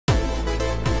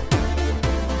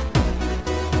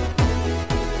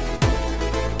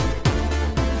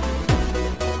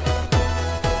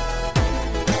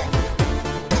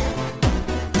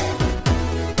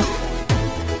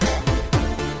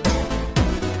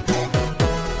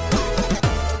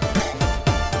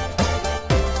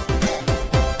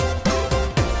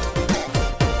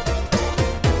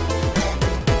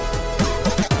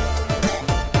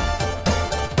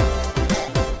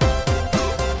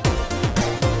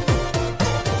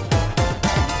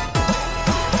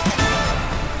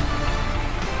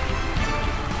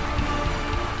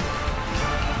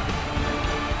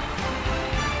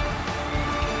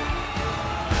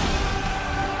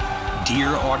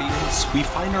we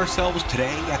find ourselves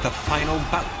today at the final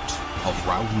bout of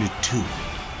round 2.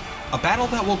 A battle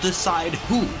that will decide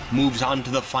who moves on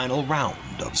to the final round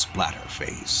of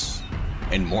Splatterface.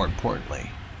 And more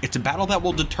importantly, it's a battle that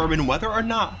will determine whether or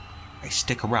not I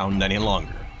stick around any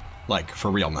longer. Like, for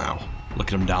real now.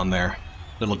 Look at them down there.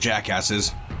 Little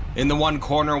jackasses. In the one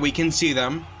corner we can see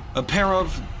them. A pair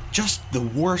of just the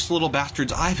worst little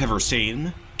bastards I've ever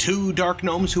seen. 2 dark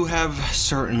gnomes who have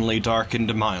certainly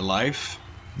darkened my life.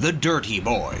 The Dirty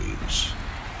Boys.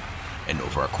 And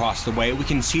over across the way we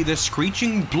can see the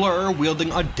screeching blur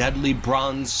wielding a deadly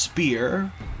bronze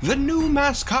spear. The new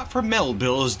mascot for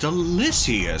Melville's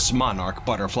delicious monarch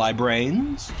butterfly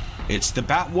brains. It's the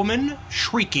Batwoman,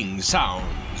 Shrieking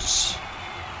Sounds.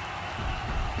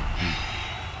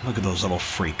 Look at those little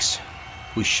freaks.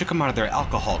 We shook them out of their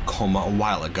alcohol coma a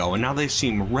while ago, and now they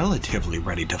seem relatively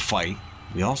ready to fight.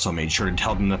 We also made sure to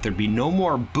tell them that there'd be no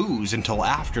more booze until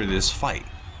after this fight.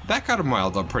 That got them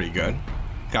riled up pretty good,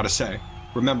 gotta say.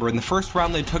 Remember, in the first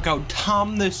round they took out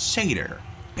Tom the Satyr,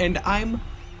 and I'm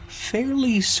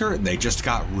fairly certain they just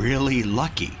got really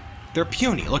lucky. They're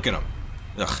puny, look at them.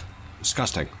 Ugh,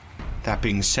 disgusting. That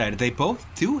being said, they both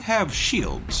do have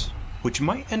shields, which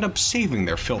might end up saving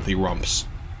their filthy rumps,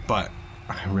 but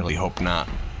I really hope not.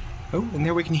 Oh, and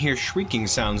there we can hear Shrieking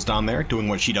Sounds down there doing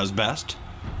what she does best.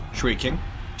 Shrieking.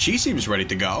 She seems ready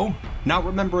to go. Now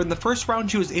remember, in the first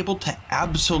round she was able to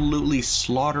absolutely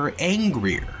slaughter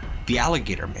Angrier, the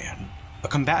alligator man, a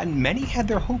combatant many had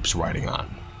their hopes riding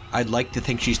on. I'd like to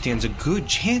think she stands a good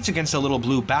chance against the little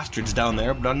blue bastards down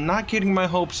there, but I'm not getting my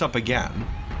hopes up again.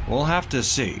 We'll have to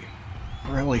see.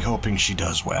 Really hoping she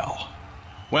does well.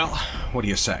 Well, what do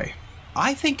you say?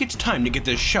 I think it's time to get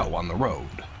this show on the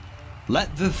road.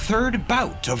 Let the third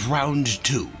bout of round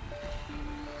 2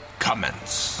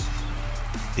 commence.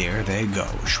 There they go.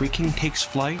 Shrieking takes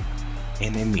flight,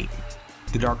 and they meet.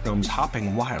 The Dark Gnomes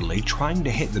hopping wildly, trying to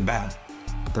hit the bat.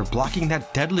 They're blocking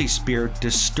that deadly spear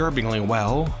disturbingly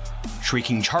well.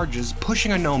 Shrieking charges,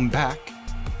 pushing a gnome back.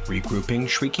 Regrouping,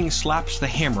 Shrieking slaps the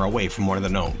hammer away from one of the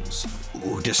gnomes.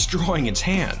 Ooh, destroying its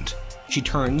hand. She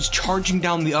turns, charging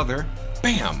down the other.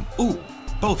 Bam! Ooh,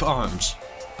 both arms.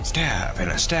 Stab,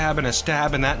 and a stab, and a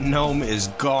stab, and that gnome is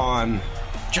gone.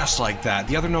 Just like that.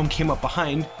 The other gnome came up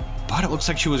behind, but it looks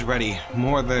like she was ready.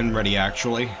 More than ready,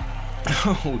 actually.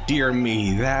 Oh, dear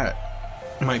me,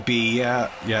 that might be, yeah,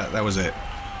 that was it.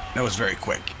 That was very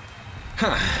quick.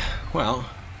 Huh, well,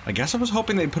 I guess I was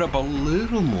hoping they'd put up a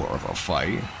little more of a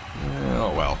fight.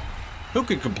 Oh well, who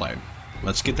could complain?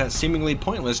 Let's get that seemingly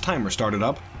pointless timer started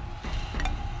up.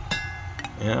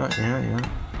 Yeah.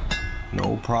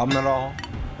 No problem at all.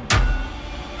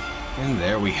 And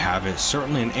there we have it.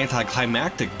 Certainly an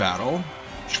anticlimactic battle.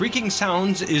 Shrieking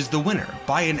Sounds is the winner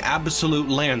by an absolute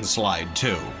landslide,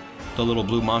 too. The little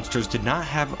blue monsters did not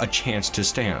have a chance to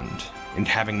stand. And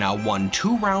having now won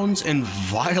 2 rounds in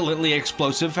violently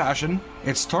explosive fashion,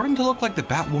 it's starting to look like the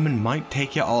Batwoman might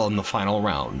take you all in the final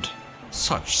round.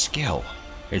 Such skill.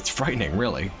 It's frightening,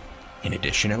 really. In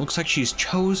addition, it looks like she's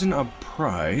chosen a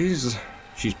prize.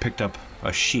 She's picked up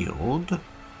a shield.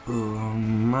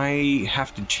 Might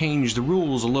have to change the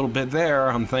rules a little bit there,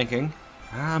 I'm thinking.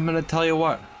 I'm gonna tell you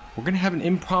what. We're gonna have an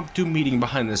impromptu meeting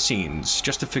behind the scenes,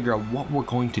 just to figure out what we're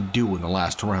going to do in the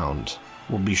last round.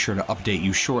 We'll be sure to update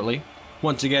you shortly.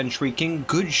 Once again, Shrieking,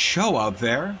 good show out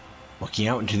there. Looking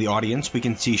out into the audience, we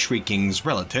can see Shrieking's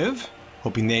relative.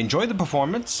 Hoping they enjoy the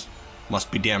performance.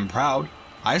 Must be damn proud.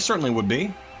 I certainly would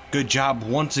be. Good job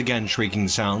once again, Shrieking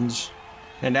Sounds.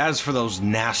 And as for those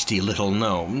nasty little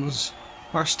gnomes,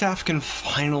 our staff can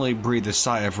finally breathe a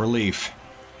sigh of relief.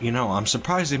 You know, I'm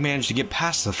surprised they managed to get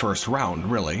past the first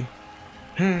round, really.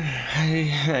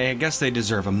 I guess they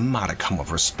deserve a modicum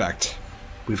of respect.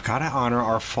 We've got to honor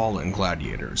our fallen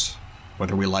gladiators,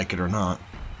 whether we like it or not.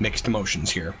 Mixed emotions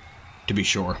here, to be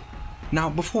sure. Now,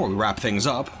 before we wrap things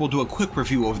up, we'll do a quick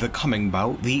review of the coming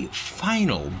bout, the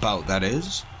final bout, that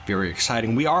is. Very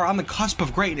exciting. We are on the cusp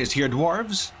of greatness here,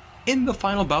 dwarves. In the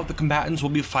final bout, the combatants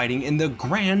will be fighting in the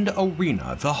Grand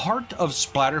Arena, the heart of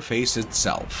Splatterface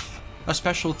itself. A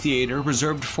special theater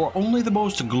reserved for only the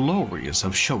most glorious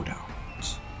of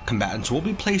showdowns. Combatants will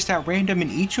be placed at random in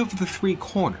each of the 3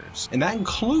 corners, and that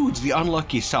includes the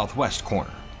unlucky southwest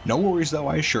corner. No worries though,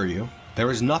 I assure you.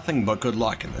 There is nothing but good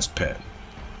luck in this pit.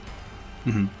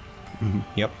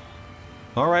 Yep.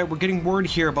 Alright, we're getting word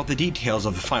here about the details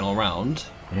of the final round,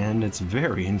 and it's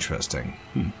very interesting.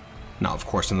 Now, of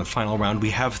course, in the final round,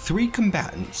 we have 3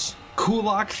 combatants.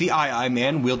 Kulak, the Eye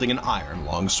Man, wielding an iron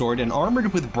longsword and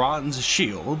armored with bronze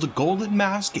shield, golden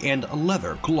mask, and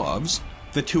leather gloves.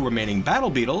 The 2 remaining battle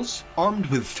beetles, armed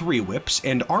with 3 whips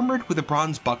and armored with a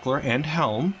bronze buckler and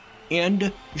helm.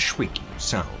 and Shrieking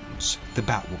Sounds, the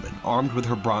Batwoman, armed with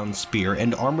her bronze spear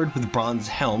and armored with bronze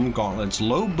helm, gauntlets,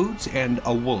 low boots, and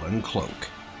a woolen cloak.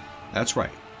 That's right,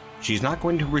 she's not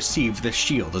going to receive the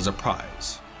shield as a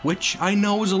prize, which I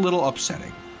know is a little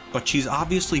upsetting, but she's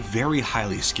obviously very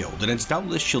highly skilled and it's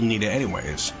doubtless she'll need it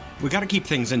anyways. We gotta keep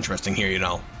things interesting here, you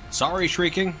know. Sorry,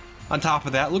 Shrieking. On top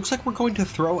of that, looks like we're going to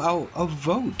throw out a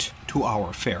vote to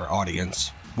our fair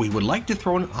audience. We would like to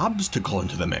throw an obstacle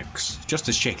into the mix, just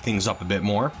to shake things up a bit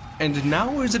more. And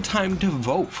now is the time to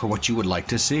vote for what you would like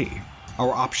to see.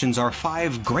 Our options are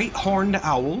 5 great horned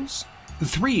owls,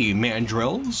 3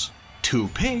 mandrills, 2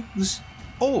 pigs,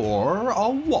 or a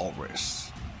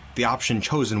walrus. The option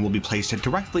chosen will be placed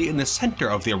directly in the center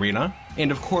of the arena,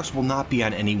 and of course will not be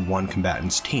on any one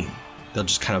combatant's team. They'll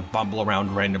just kind of bumble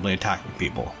around randomly attacking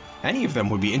people. Any of them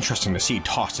would be interesting to see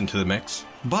tossed into the mix,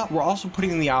 but we're also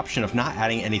putting in the option of not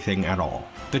adding anything at all.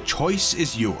 The choice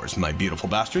is yours, my beautiful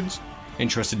bastards.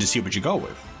 Interested to see what you go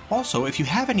with. Also, if you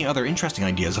have any other interesting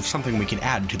ideas of something we can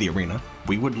add to the arena,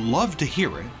 we would love to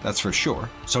hear it, that's for sure.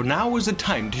 So now is the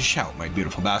time to shout, my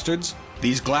beautiful bastards.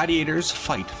 These gladiators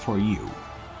fight for you.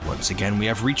 Once again, we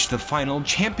have reached the final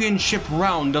championship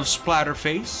round of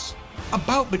Splatterface, a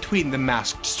bout between the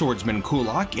masked swordsman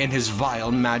Kulak and his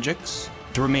vile magics,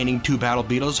 the remaining 2 battle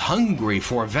beetles hungry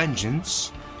for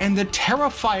vengeance, and the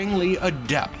terrifyingly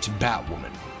adept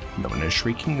Batwoman, known as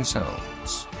Shrieking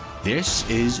Sounds. This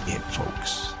is it,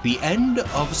 folks. The end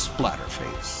of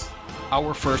Splatterface.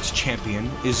 Our first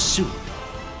champion is soon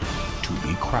to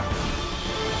be crowned.